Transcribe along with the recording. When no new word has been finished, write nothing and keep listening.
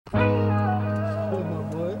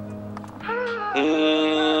She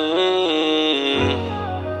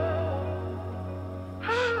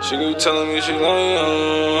keep telling me she love me,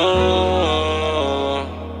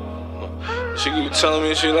 she keep telling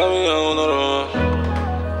me she love me, I don't know the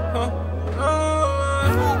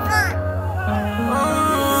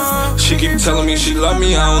She keep telling me she love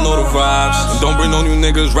me, I don't know the vibes. And don't bring no new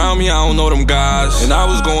niggas round me, I don't know them guys. And I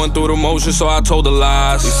was going through the motions, so I told the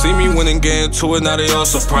lies. They see me winning, getting to it, now they all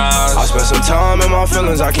surprised. I spent some time in my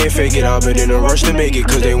feelings, I can't fake it. I've been in a rush to make it,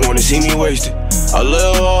 cause they wanna see me wasted. A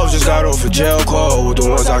little off, just got off a jail call with the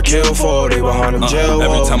ones I killed for, they behind them jail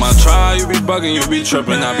walls. Every time I try, you be bugging, you be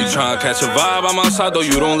tripping. I be trying to catch a vibe, I'm outside though,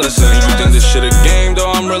 you don't listen. You think this shit a game,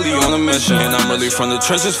 though, I'm really on a mission. And I'm really from the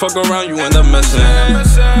trenches, fuck around, you end up missing.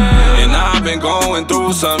 And I've been going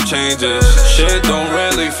through some changes. Shit don't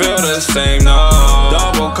really feel the same, no.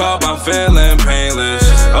 Double cup, I'm feeling painless.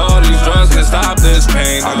 All these drugs can stop this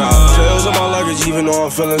pain, no. I got pills in my luggage, even though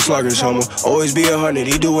I'm feeling sluggish. I'ma always be 100,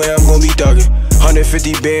 either way I'm gonna be thugging.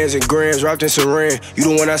 150 bands and grams wrapped in saran. You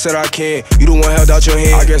the one that said I can, you the one held out your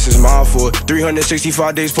hand. I guess it's my fault.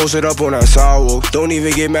 365 days posted up on that sidewalk. Don't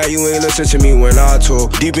even get mad, you ain't listen to me when I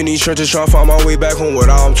talk. Deep in these trenches trying to find my way back home, what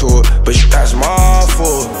I'm taught. But that's my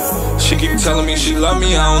fault. She keep telling me she love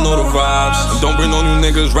me, I don't know the vibes. And don't bring no new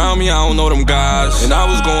niggas round me, I don't know them guys. And I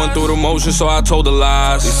was going through the motions, so I told the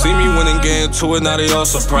lies. They see me winning, getting to it, now they all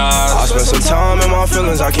surprised. I spent some time in my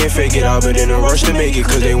feelings, I can't fake it. I've been in a rush to make it,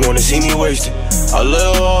 cause they wanna see me wasted. A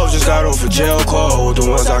little off, just got off a jail call with the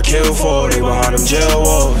ones I killed for, they behind them jail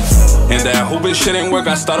walls. And that hoopin' shit ain't work,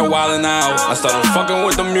 I started wildin' out. I started fucking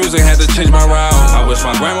with the music, had to change my route. I wish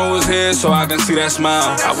my grandma was here so I can see that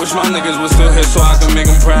smile. I wish my niggas was still here so I can make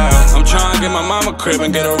them proud. I'm trying to get my mama crib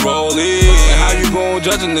and get a rollie. And how you gon'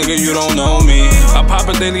 judge a nigga, you don't know me. I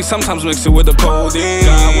pop a daily, sometimes mix it with the codeine.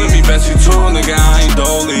 God with me, Bessie too, nigga, I ain't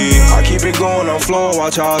dolly. I keep it going, I'm flowing,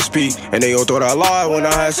 watch how I speak. And they all thought I lied when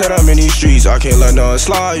I had said I'm in these streets. I can't let nothing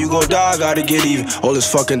slide, you gon' die, gotta get even. All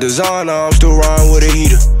this fucking designer, I'm still riding with a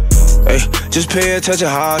heater. Hey, just pay attention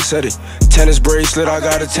how I said it. Tennis bracelet, I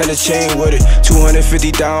got a tennis chain with it.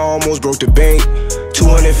 250 down, almost broke the bank.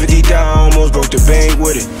 250 down, almost broke the bank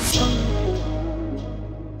with it.